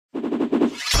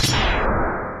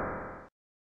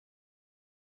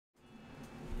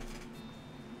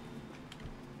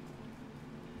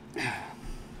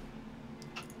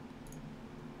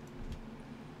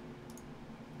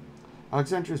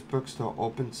Alexandria's bookstore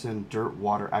opens in dirt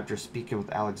water after speaking with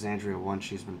Alexandria once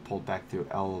she's been pulled back through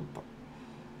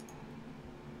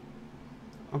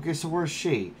Okay, so where's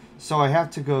she? So I have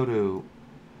to go to...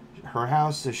 Her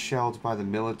house is shelled by the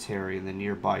military in the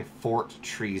nearby Fort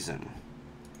Treason.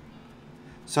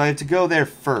 So I have to go there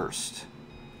first.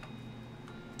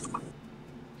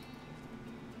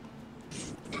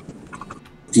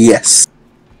 Yes.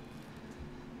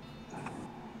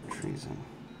 Treason.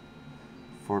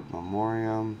 Fort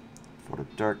Memoriam. Fort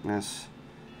of Darkness.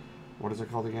 What is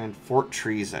it called again? Fort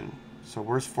Treason. So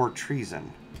where's Fort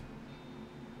Treason?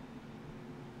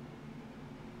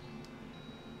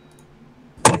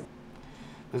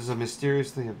 This is a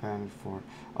mysteriously abandoned fort.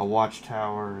 A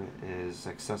watchtower is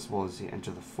accessible as you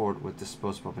enter the fort with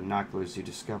disposable binoculars. You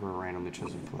discover a randomly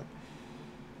chosen place.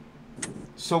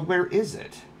 So where is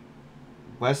it?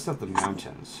 West of the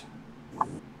mountains.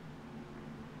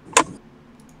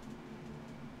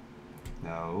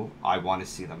 No, I want to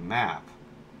see the map.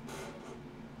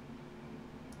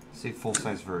 See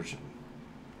full-size version.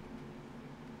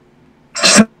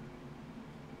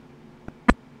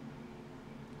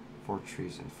 Fort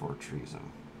Treason, Fort Treason.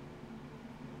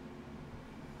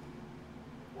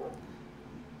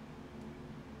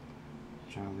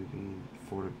 Jolly Bean,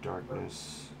 Fort of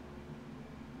Darkness.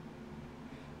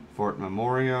 Fort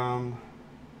Memoriam.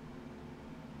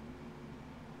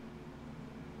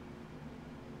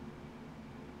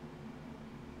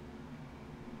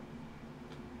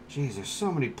 Jeez, there's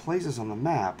so many places on the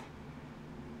map.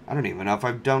 I don't even know if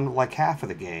I've done like half of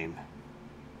the game.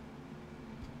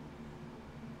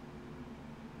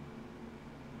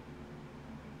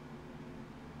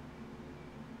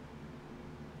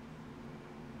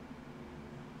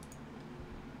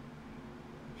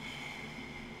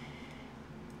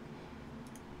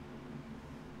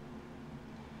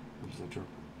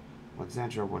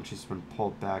 Alexandra, when she's been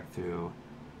pulled back through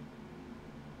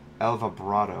El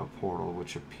Vibrato portal,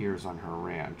 which appears on her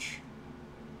ranch.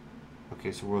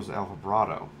 Okay, so where's El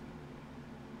Vibrato?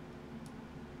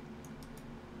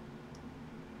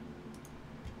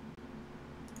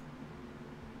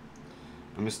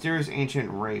 A mysterious ancient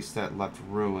race that left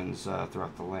ruins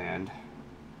throughout the land.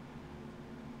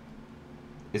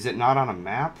 Is it not on a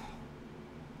map?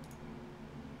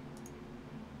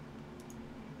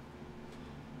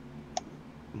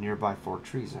 Nearby Fort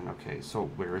Treason. Okay, so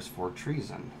where is Fort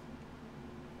Treason?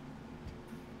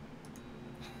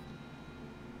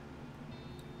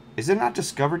 Is it not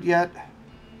discovered yet?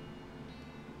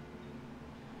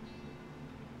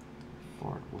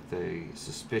 Fort with a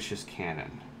suspicious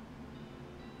cannon.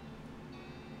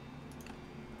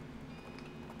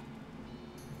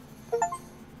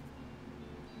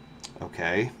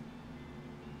 Okay.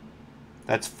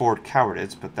 That's Fort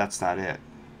Cowardice, but that's not it.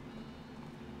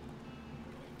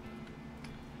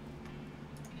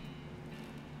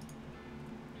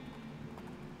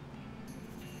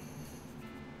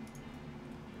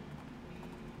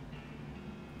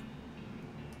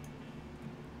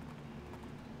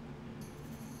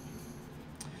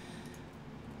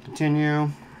 Continue.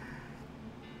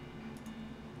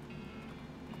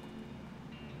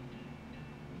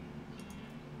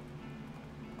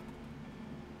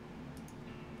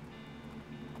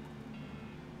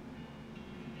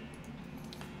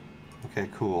 Okay,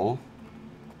 cool.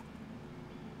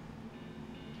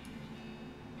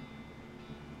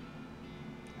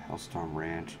 Hellstorm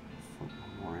Ranch, Fort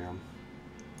Memoriam.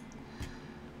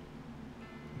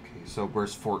 Okay, so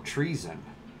where's Fort Treason?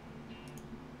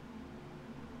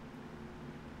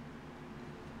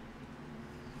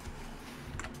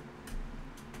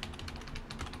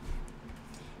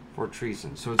 Fort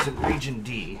Treason. So it's in Region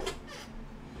D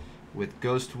with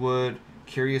Ghostwood,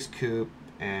 Curious Coop,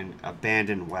 and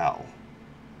Abandoned Well.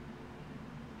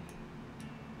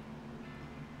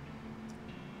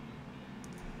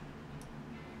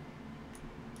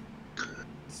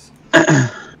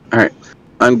 Alright.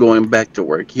 I'm going back to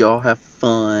work. Y'all have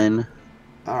fun.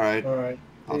 Alright. Alright.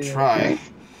 I'll Yeah. try.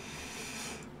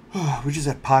 We just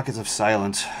have pockets of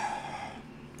silence.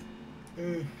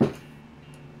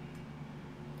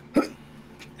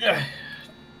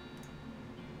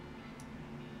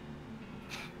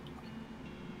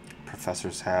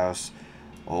 Professor's house,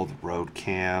 old road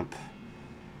camp.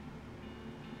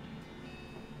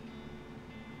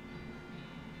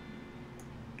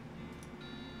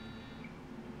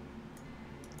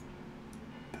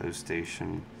 Post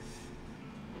station.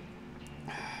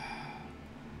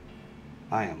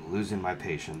 I am losing my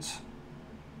patience.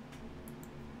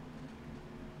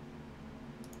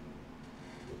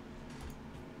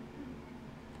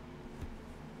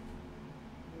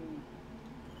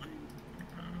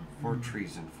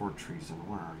 Fort Treason,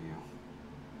 where are you?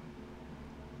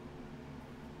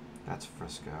 That's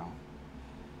Frisco.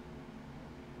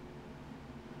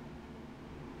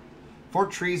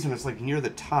 Fort Treason is like near the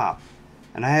top,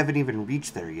 and I haven't even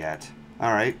reached there yet.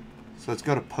 Alright, so let's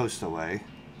go to Postaway.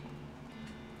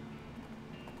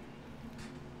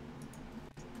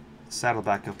 Saddle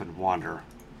back up and wander.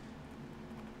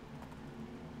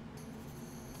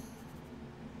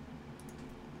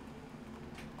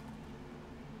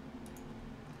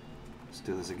 Let's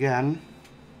do this again.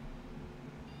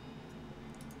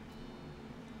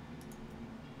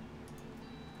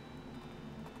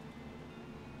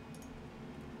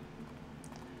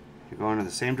 You're going in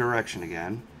the same direction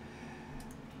again.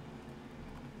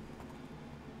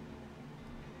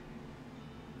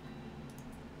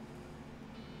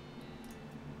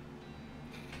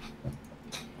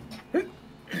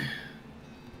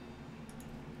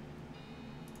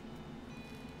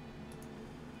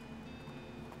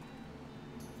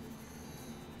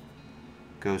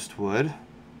 Ghostwood.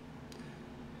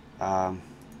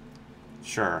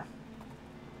 Sure.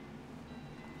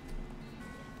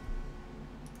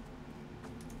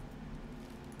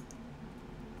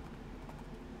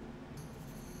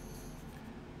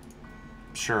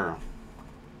 Sure.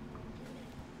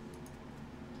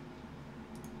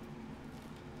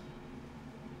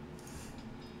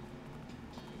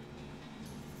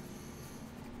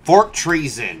 Fort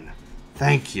Treason.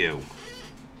 Thank you.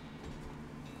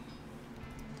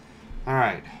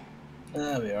 Alright.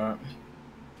 There we are.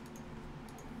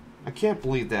 I can't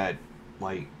believe that,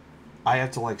 like, I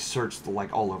have to, like, search,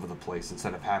 like, all over the place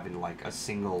instead of having, like, a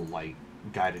single, like,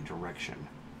 guided direction.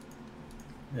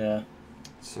 Yeah.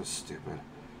 So stupid.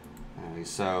 Anyway,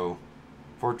 so,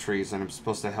 Fort Treason, I'm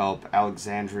supposed to help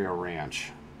Alexandria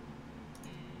Ranch.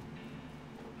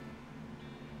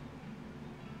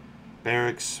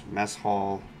 Barracks, Mess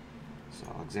Hall. So,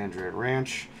 Alexandria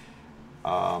Ranch.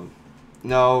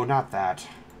 No, not that.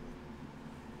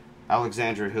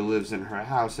 Alexandria, who lives in her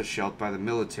house, is shelled by the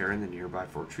military in the nearby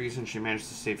Fort Treason. She managed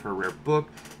to save her rare book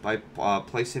by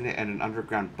placing it in an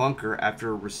underground bunker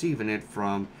after receiving it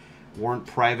from warrant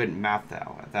Private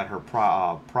Mathau that her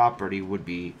property would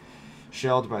be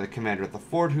shelled by the commander of the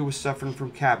fort, who was suffering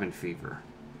from cabin fever.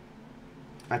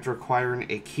 After acquiring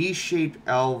a key-shaped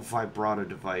L vibrato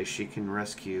device, she can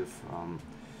rescue from...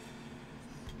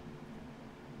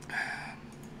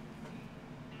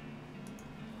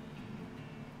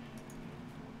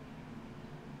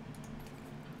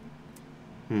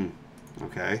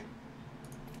 Okay.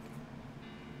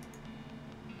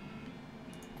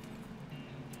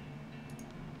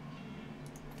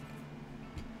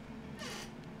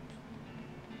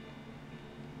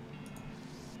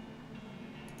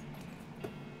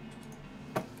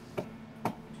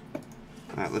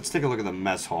 Alright, let's take a look at the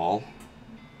mess hall.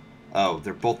 Oh,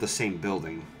 they're both the same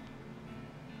building.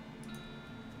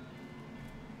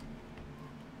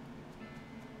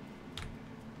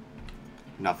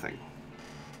 Nothing.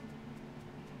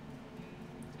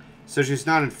 So she's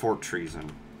not in Fort Treason.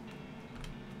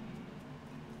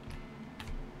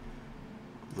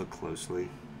 Look closely.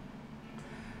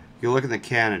 You look at the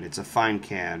cannon. It's a fine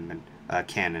cannon.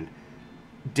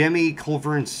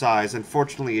 Demi-culver in size.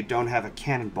 Unfortunately, you don't have a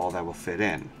cannonball that will fit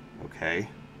in. Okay.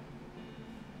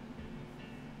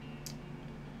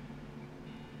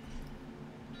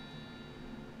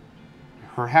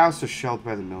 Her house is shelled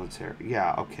by the military.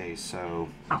 Yeah, okay, so...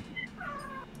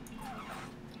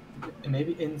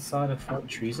 Maybe inside of Fort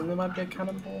Treason there might be a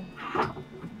cannonball?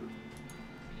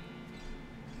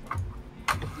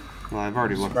 Well, I've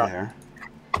already looked there.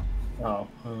 Oh,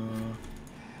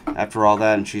 After all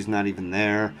that, and she's not even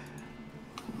there.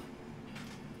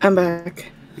 I'm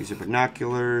back. These are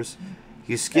binoculars.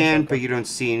 You scanned, but you don't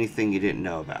see anything you didn't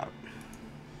know about.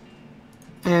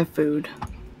 I have food.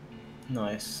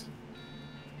 nice.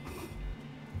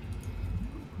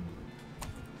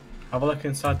 Have a look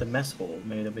inside the mess hall.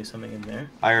 Maybe there'll be something in there.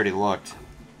 I already looked.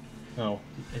 Oh,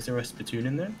 is there a spittoon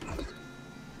in there?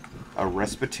 A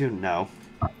Respitoon? No.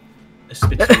 A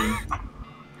spittoon.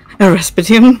 A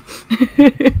Rasputin.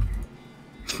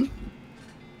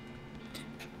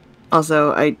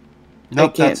 Also, I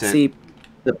Nope, can't that's it. see.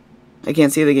 I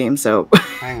can't see the game, so.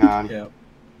 Hang on. Yeah.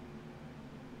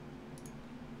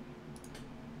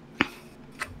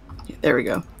 There we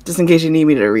go. Just in case you need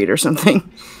me to read or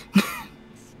something.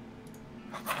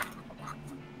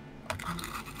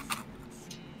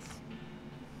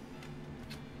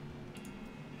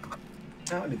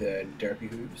 That'll be the derpy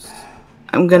hoops.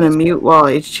 I'm gonna mute while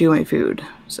I chew my food.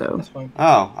 So. That's fine.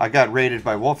 Oh, I got raided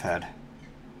by Wolfhead.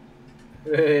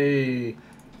 Hey.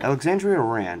 Alexandria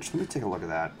Ranch. Let me take a look at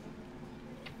that.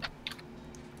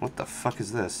 What the fuck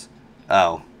is this?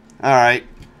 Oh. Alright.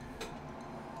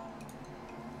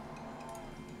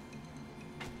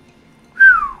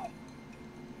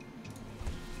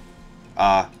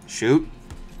 Shoot.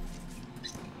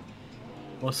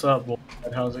 What's up, boy?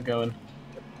 How's it going?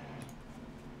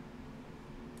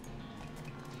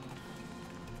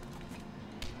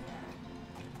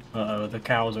 Uh-oh, the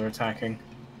cows are attacking.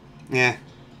 Yeah.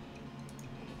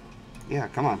 Yeah,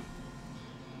 come on.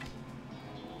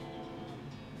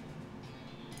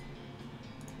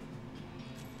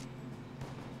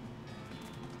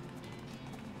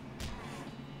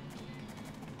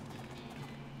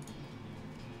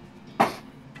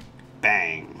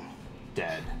 Bang.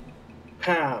 Dead.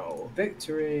 Pow!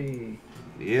 Victory!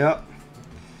 Yep.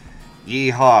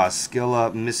 Yeehaw. Skill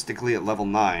up mystically at level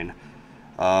 9.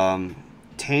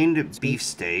 Tamed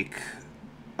beefsteak.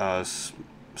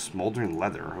 Smoldering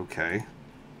leather. Okay.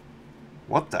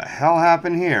 What the hell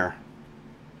happened here?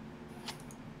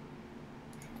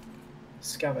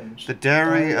 Scavenge. The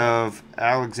Dairy of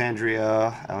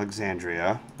Alexandria.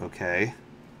 Okay.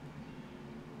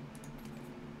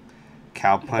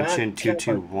 Cow Punch in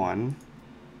 221.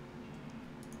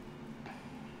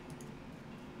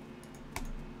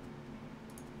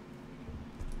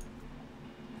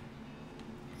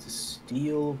 It's a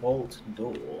steel vault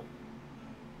door.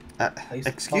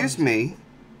 Excuse me.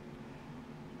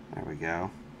 There we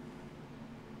go.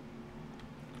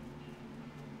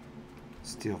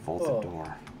 Steel vaulted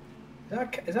door.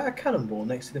 Is that a cannonball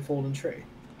next to the fallen tree?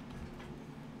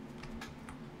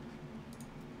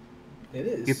 It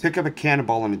is. You pick up a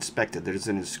cannonball and inspect it. There's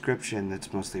an inscription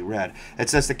that's mostly red. It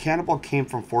says the cannonball came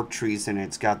from Fort Treason and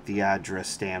it's got the address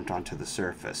stamped onto the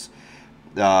surface.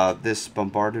 This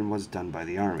bombardment was done by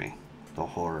the army. The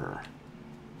horror.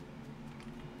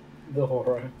 The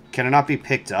horror. Can it not be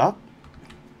picked up?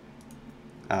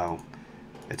 Oh.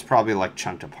 It's probably like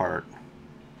chunked apart.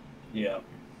 Yeah.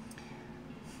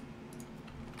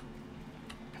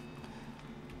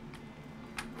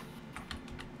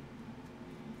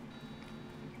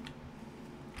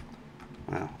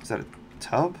 Wow. Is that a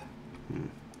tub?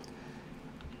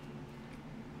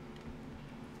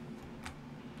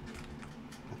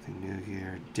 Nothing new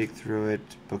here. Dig through it.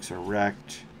 Books are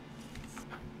wrecked.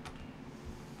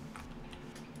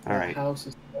 Alright. The house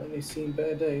has certainly seen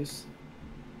better days.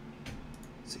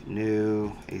 Let's see.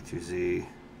 New. A through Z.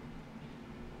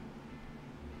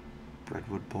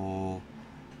 Redwood Bowl.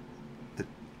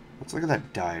 Let's look at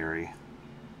that diary.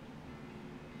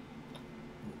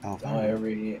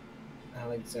 Diary.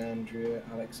 Alexandria.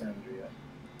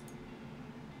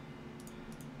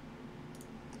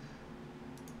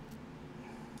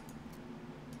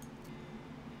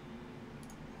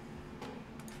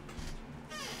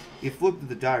 If you look at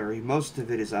the diary, most of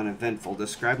it is uneventful,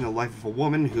 describing the life of a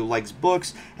woman who likes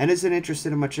books and isn't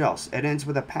interested in much else. It ends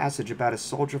with a passage about a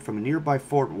soldier from a nearby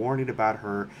fort warning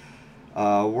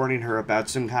her about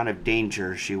some kind of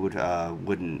danger she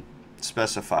wouldn't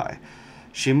specify.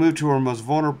 She moved to her most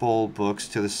vulnerable books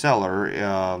to the cellar,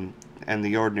 and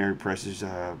the ordinary presses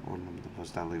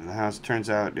was not leaving the house. Turns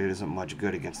out it isn't much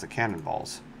good against the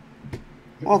cannonballs.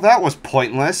 Well, that was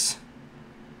pointless.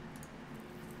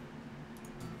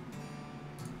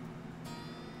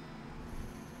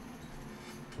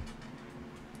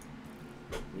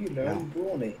 You learn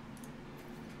brawny.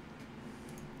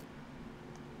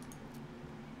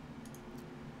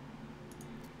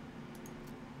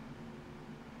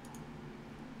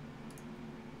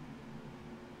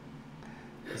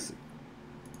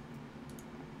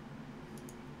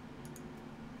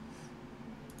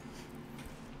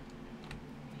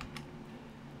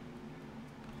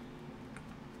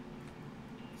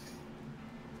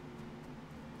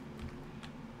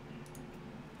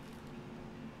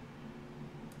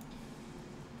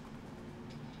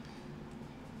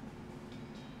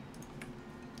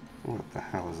 What the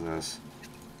hell is this?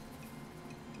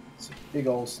 It's a big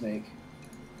old snake.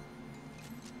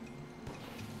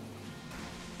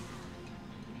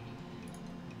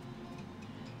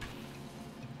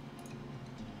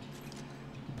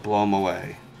 Blow them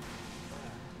away.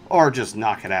 Or just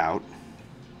knock it out.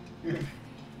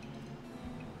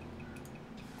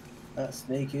 That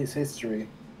snake is history.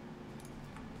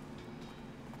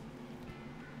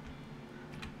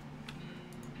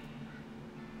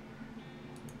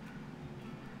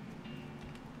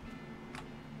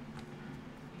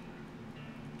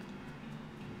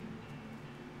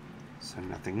 So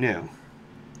nothing new.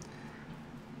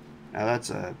 Now that's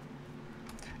a...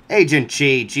 Agent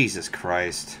G, Jesus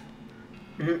Christ.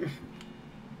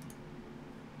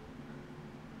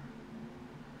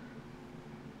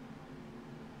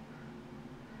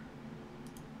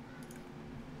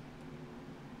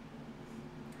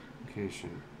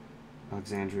 Location.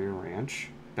 Alexandria Ranch.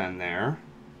 Been there.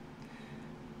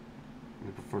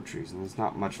 Before trees, and there's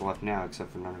not much left now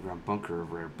except for an underground bunker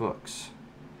of rare books.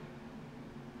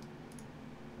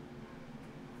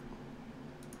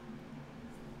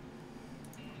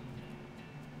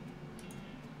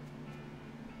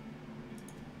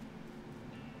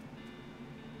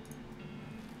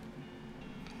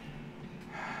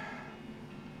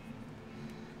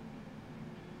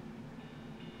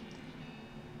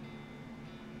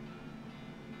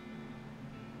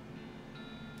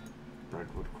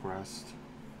 Redwood Crest.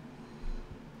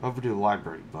 Overdue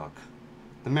library book.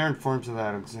 The mayor informs her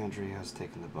that Alexandria has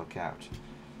taken the book out.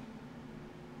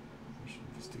 I should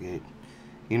investigate.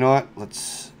 You know what?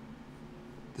 Let's...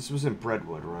 This was in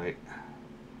Brentwood, right?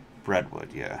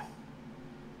 Brentwood, yeah.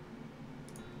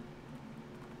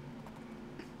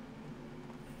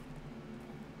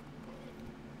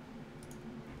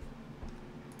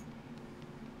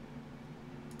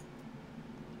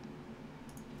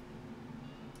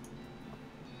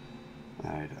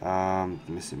 Alright,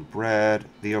 the missing bread,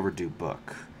 the overdue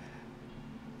book.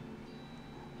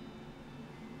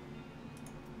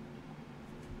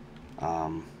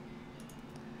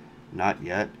 Not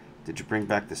yet. Did you bring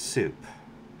back the soup?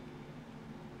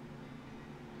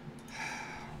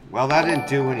 Well, that didn't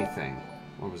do anything.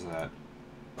 What was that?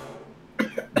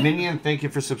 Minion, thank you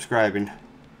for subscribing.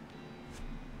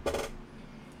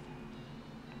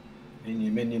 And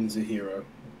your minion's a hero.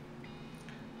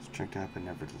 Checked out but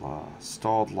never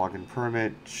stalled. Login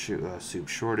permit. Soup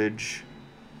shortage.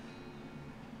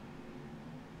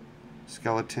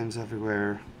 Skeletons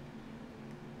everywhere.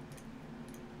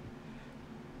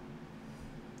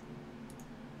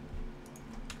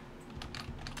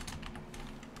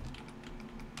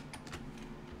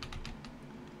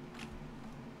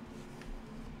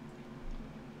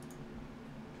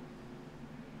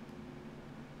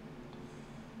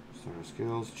 Starter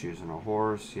skills. Choosing a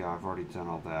horse. Yeah, I've already done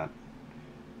all that.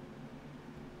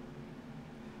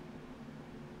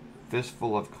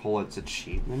 Fistful of Colet's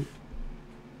achievement.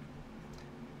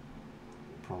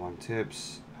 Prolonged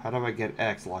tips. How do I get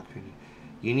X? Lockpicking.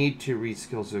 You need to read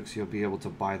skill books. You'll be able to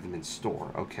buy them in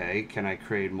store. Okay. Can I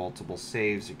create multiple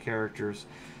saves or characters?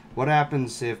 What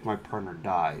happens if my partner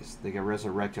dies? They get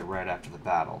resurrected right after the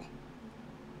battle.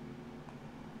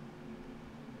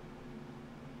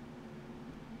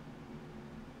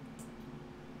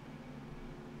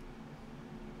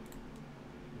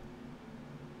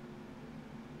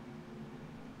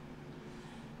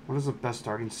 What is the best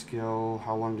starting skill?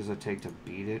 How long does it take to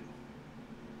beat it?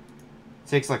 It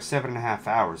takes like 7.5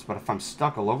 hours, but if I'm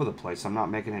stuck all over the place, I'm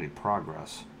not making any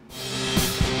progress.